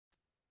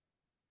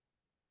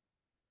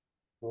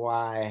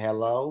Why,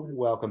 hello.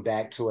 Welcome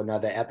back to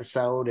another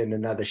episode and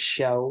another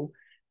show.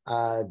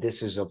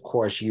 This is, of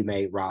course, You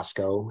Made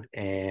Roscoe.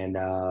 And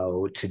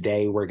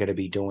today we're going to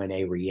be doing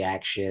a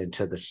reaction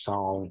to the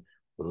song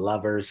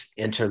Lovers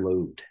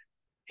Interlude.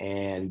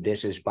 And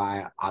this is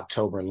by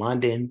October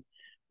London.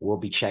 We'll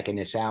be checking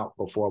this out.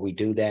 Before we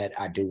do that,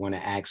 I do want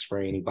to ask for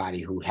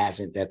anybody who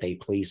hasn't that they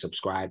please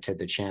subscribe to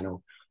the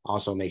channel.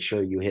 Also, make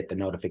sure you hit the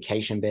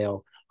notification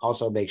bell.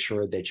 Also, make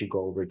sure that you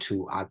go over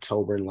to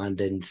October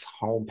London's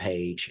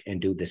homepage and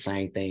do the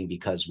same thing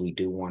because we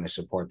do want to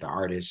support the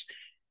artist.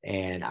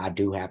 And I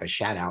do have a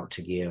shout out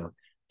to give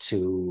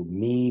to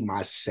me,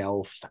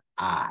 myself,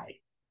 I.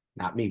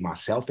 Not me,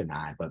 myself, and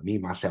I, but me,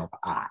 myself,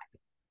 I,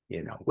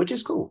 which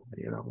is cool, but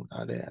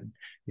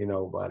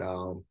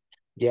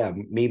yeah,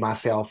 me,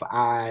 myself,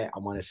 I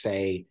want to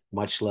say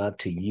much love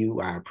to you.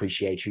 I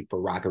appreciate you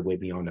for rocking with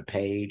me on the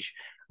page.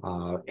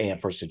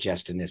 And for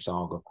suggesting this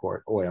song, of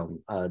course. Well,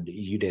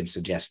 you didn't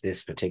suggest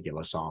this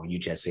particular song. You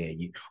just said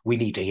we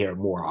need to hear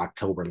more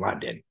October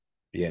London,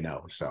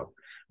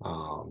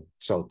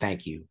 So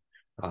thank you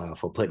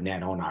for putting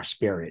that on our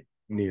spirit,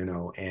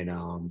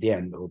 and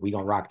yeah, we're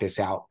gonna rock this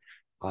out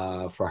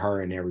for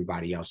her and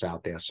everybody else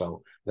out there.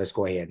 So let's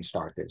go ahead and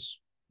start this.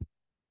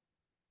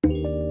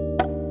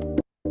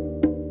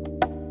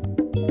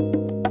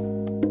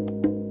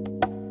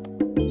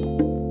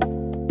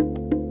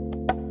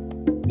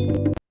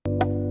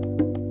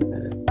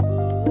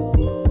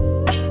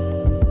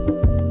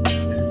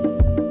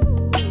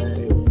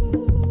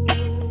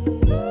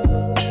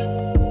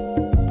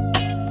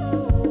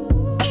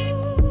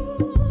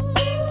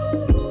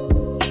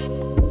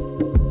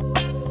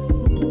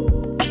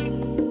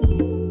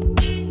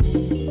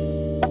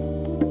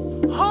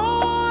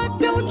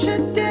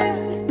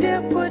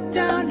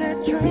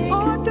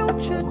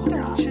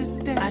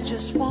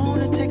 Just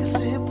wanna take a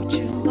sip with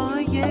you. Oh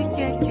yeah,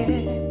 yeah,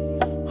 yeah.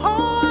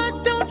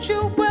 Oh, don't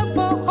you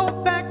ever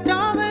hold back,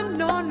 darling.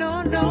 No,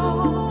 no,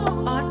 no.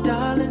 Oh,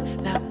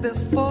 darling, not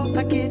before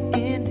I get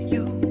into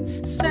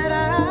you. Said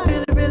I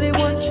really, really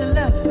want your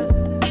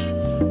loving.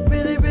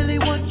 Really, really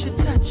want your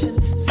touching.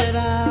 Said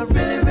I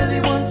really,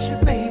 really want you,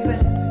 baby.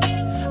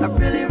 I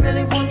really,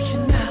 really want you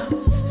now.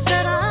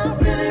 Said I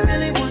really,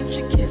 really want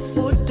your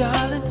kisses. Oh,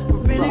 darling, we're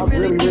really,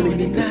 really doing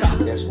it now. Stop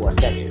this for a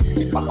second.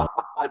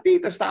 I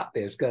need to stop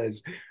this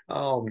because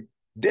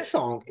this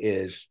song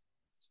is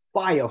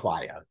fire.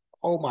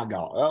 Oh my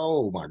God.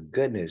 Oh my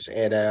goodness.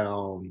 And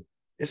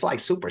it's like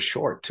super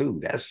short too.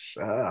 That's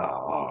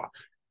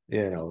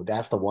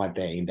that's the one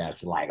thing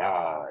that's like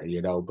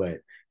but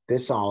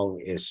this song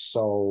is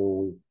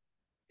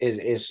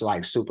it's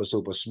like super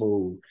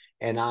smooth.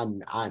 And I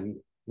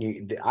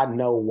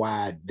know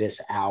why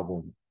this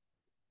album,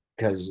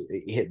 because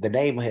the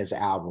name of his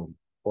album,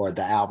 or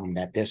the album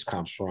that this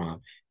comes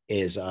from,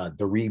 is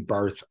The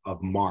Rebirth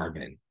of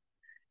Marvin.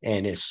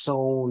 And as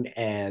soon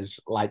as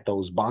like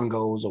those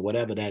bongos or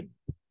whatever that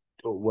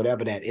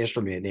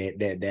instrument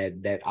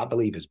that I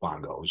believe is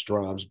bongos,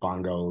 drums,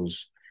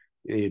 bongos,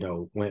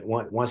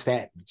 once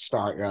that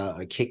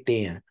start kicked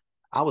in,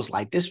 I was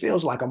like, this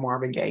feels like a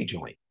Marvin Gaye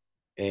joint.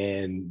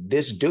 And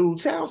this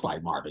dude sounds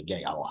like Marvin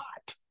Gaye a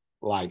lot.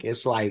 Like,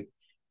 it's like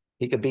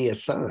he could be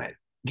his son.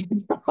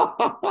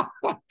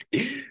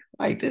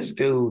 Like, this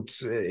dude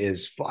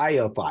is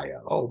fire.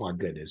 Oh my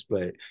goodness.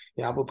 But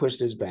yeah, I'm gonna push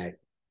this back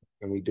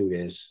and we do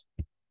this.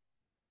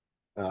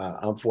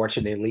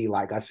 Unfortunately,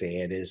 like I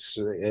said, it's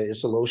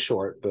a little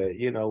short, but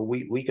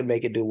we can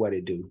make it do what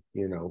it do,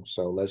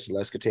 so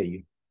let's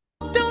continue.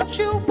 Don't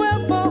you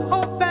ever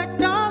hold back,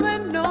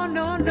 darling. No,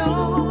 no,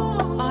 no.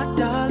 Oh,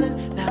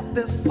 darling, not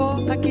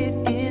before I get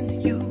into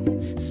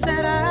you.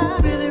 Said I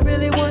really,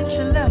 really want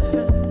your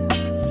loving.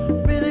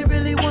 Really,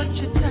 really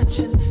want your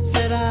touching.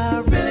 Said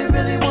I really,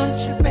 really want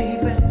you,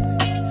 baby.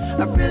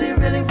 I really,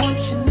 really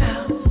want you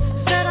now.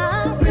 Said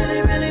I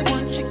really, really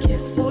want your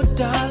kisses. Oh,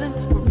 darling,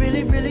 we're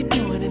really, really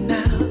doing it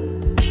now.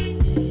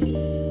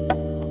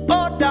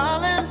 Oh,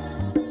 darling,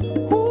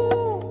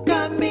 who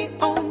got me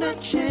on the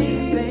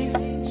chain, baby?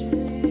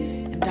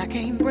 And I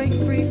can't break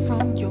free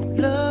from your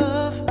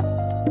love.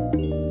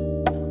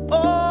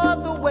 Oh,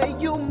 the way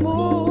you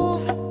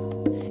move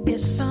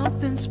is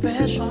something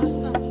special,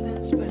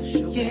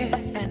 yeah,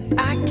 and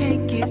I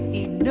can't get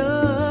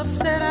enough.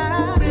 Said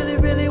I really,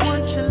 really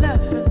want your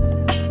loving.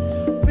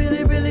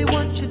 Really, really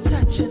want your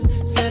touching.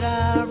 Said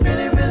I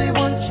really, really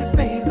want you,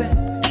 baby.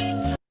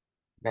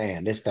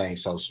 Man, this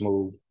thing's so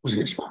smooth.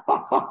 This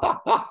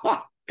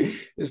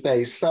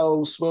thing's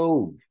so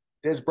smooth.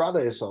 This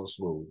brother is so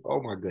smooth.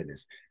 Oh my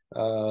goodness.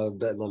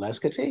 Let's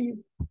continue.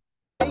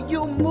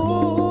 You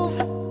move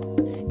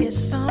is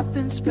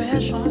something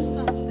special,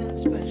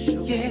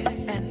 yeah,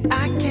 and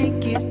I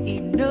can't get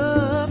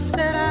enough.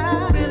 Said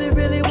I really,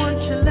 really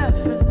want your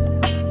loving.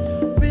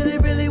 Really,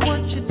 really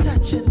want your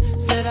touching.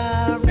 Said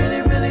I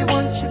really, really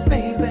want you,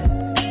 baby.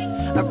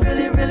 I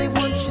really, really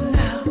want you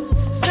now.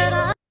 Said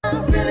I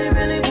really,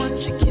 really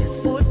want your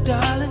kisses. Oh,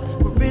 darling,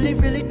 we're really,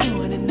 really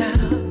doing it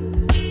now.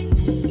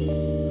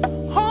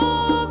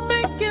 Oh,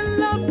 making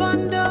love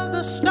under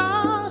the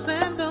stars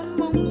and the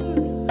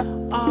moon.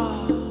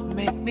 Oh,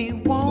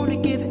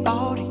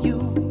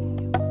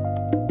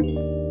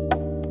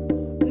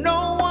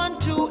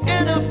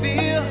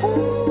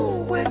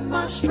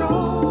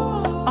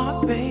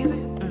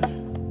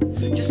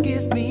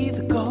 give me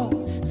the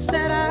go.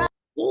 Said I.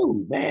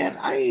 Dude, man,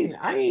 I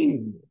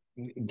ain't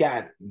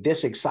got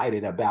this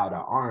excited about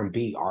an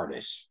R&B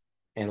artist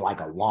in like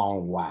a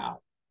long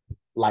while.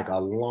 Like a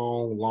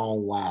long,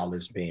 long while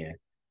it's been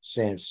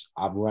since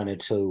I've run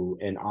into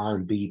an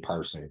R&B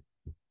person.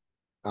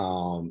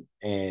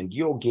 And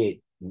you'll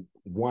get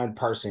one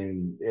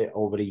person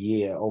over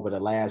the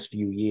last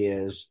few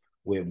years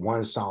with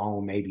one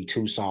song, maybe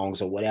two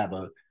songs or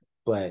whatever,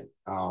 but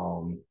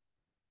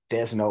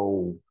there's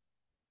no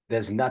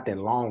there's nothing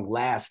long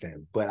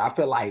lasting. But I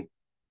feel like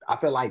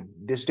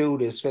this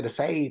dude is for to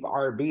save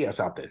R&B or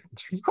something.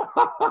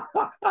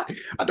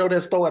 I know they're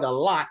throwing a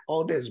lot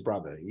on this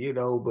brother, you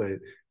know, but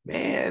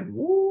man,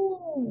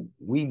 woo,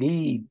 we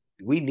need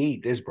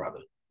this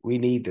brother. We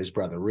need this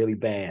brother really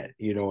bad,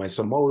 you know, and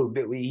some more.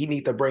 He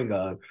need to bring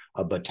a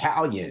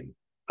battalion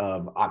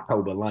of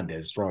October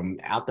Londons from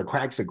out the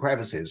cracks and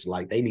crevices.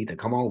 Like they need to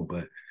come on.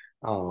 But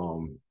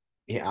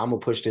yeah, I'm gonna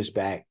push this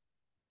back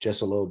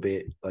just a little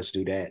bit. Let's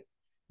do that,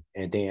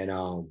 and then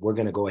we're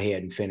gonna go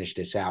ahead and finish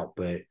this out.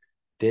 But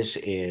this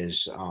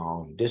is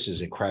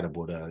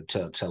incredible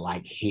to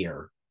like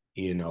hear,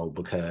 you know,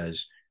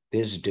 because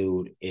this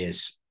dude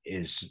is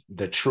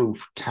the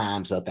truth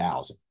times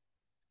 1,000.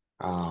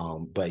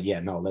 But yeah,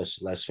 no,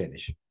 let's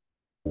finish.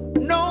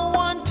 No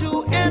one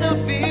to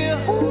interfere.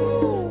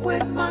 Ooh,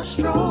 with my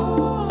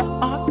straw.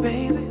 Oh,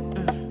 baby,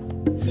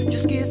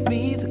 just give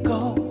me the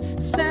go.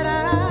 Said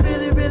I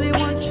really, really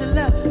want your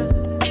loving.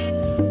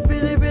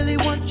 Really, really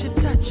want your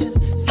touching.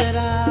 Said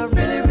I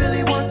really,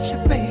 really want you,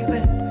 baby.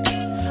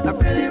 I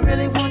really,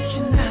 really want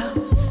you now.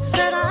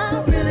 Said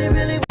I really,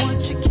 really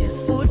want your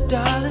kiss. Oh,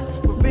 darling,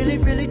 we're really,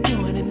 really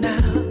doing it now.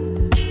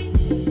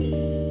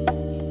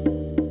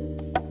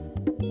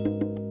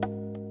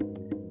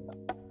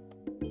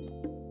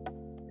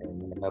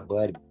 And my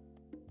buddy,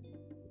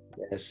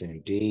 yes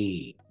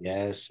indeed,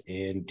 yes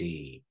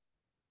indeed,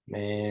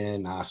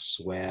 man. I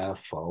swear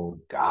for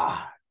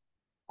God,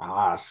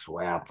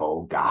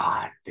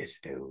 this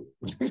dude.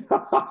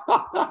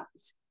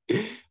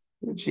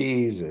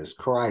 Jesus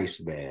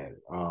Christ, man.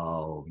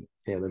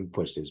 Here, let me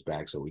push this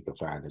back so we can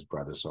find this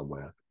brother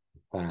somewhere.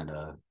 Find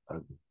a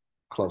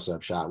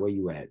close-up shot. Where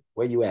you at?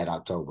 Where you at,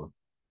 October?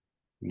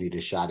 We need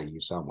a shot of you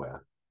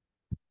somewhere.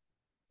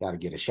 Got to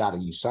get a shot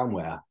of you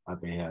somewhere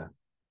up in here.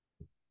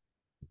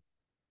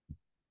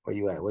 Where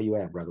you at? Where you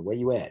at, brother? Where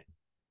you at?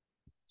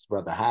 This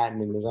brother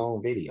hiding in his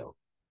own video.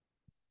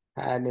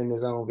 Hiding in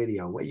his own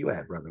video. Where you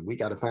at, brother? We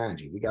got to find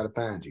you. We got to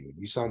find you.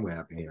 You somewhere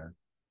up in here.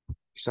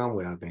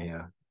 Somewhere up in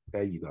here.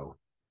 There you go.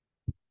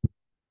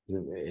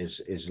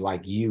 It's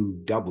like you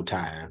double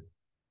time,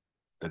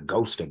 the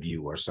ghost of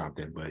you or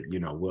something, but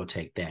you know, we'll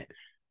take that.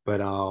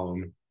 But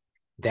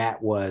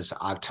that was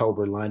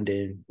October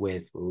London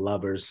with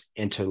Lovers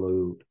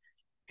Interlude.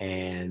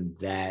 And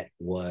that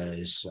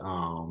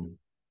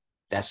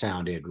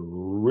sounded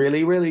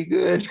really, really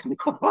good.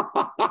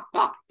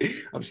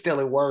 I'm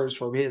stealing words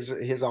from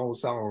his own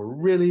song.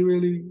 Really,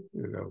 really, you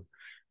know.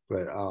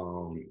 But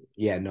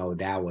yeah, no,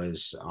 that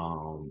was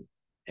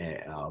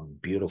a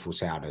beautiful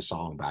sounding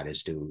song by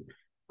this dude.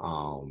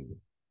 Um,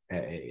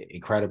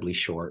 incredibly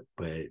short,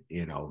 but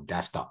you know,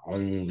 that's the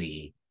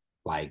only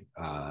like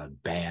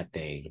bad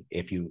thing.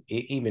 If you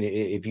even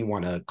if you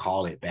want to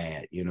call it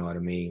bad, you know what I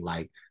mean?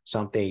 Like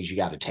some things you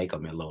got to take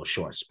them in little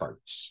short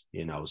spurts,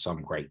 you know,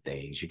 some great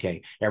things. You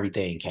can't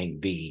everything can't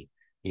be,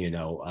 you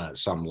know,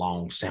 some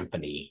long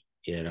symphony,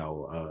 you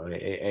know,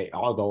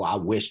 although I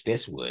wish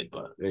this would,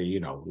 but you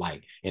know,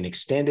 like an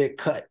extended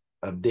cut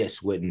of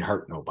this wouldn't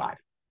hurt nobody.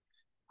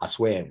 I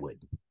swear it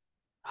wouldn't.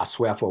 I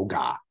swear for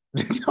God.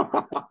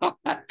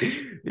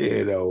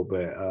 You know,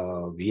 but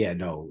yeah,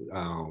 no,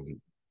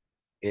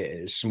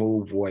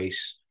 smooth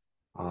voice,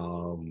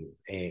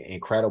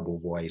 incredible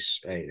voice.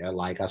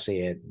 Like I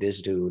said,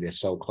 this dude is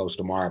so close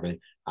to Marvin.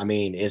 I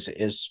mean,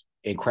 it's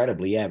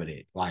incredibly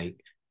evident. Like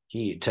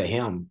he to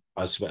him,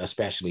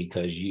 especially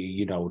because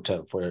you know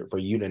for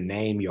you to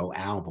name your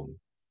album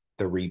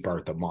the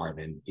rebirth of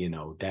Marvin, you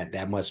know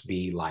that must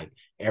be like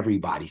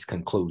everybody's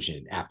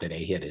conclusion after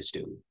they hit this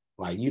dude.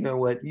 Like you know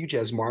what, you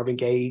just Marvin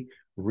Gaye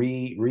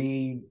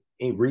reinvented,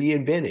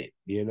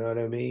 you know what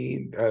I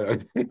mean?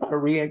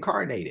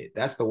 Reincarnated.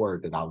 That's the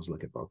word that I was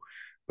looking for.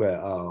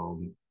 But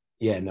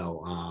yeah,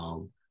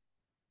 no,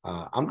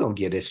 I'm gonna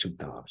give this 2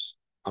 thumbs.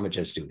 I'm gonna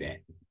just do that,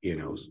 you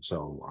know.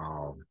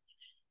 So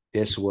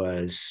this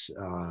was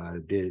I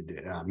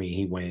mean,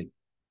 he went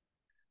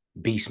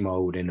beast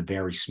mode in a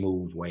very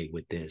smooth way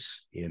with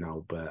this, you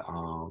know, but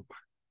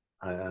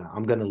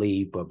I'm going to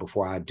leave, but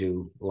before I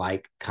do,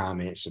 like,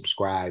 comment,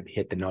 subscribe,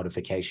 hit the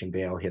notification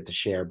bell, hit the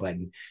share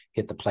button,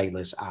 hit the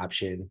playlist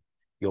option.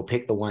 You'll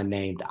pick the one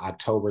named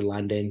October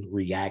London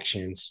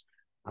Reactions.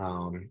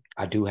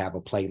 I do have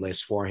a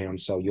playlist for him,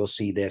 so you'll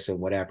see this and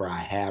whatever I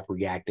have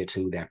reacted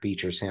to that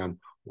features him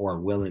or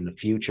will in the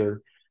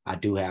future. I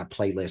do have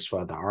playlists for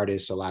other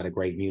artists, a lot of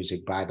great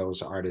music by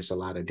those artists, a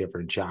lot of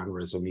different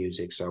genres of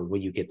music. So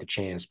when you get the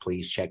chance,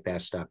 please check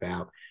that stuff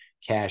out.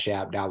 Cash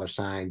App,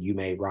 $, You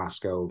Made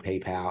Roscoe,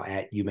 PayPal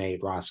at You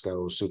Made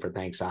Roscoe. Super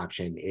thanks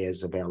option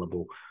is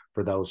available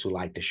for those who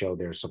like to show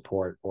their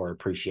support or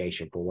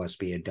appreciation for what's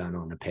being done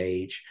on the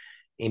page.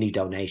 Any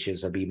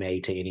donations will be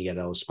made to any of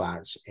those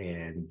spots,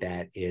 and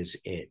that is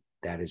it.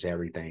 That is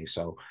everything.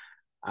 So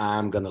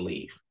I'm gonna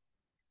leave,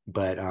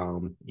 but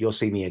you'll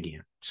see me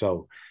again.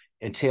 So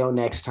until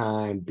next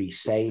time, be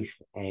safe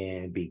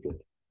and be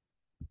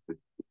good.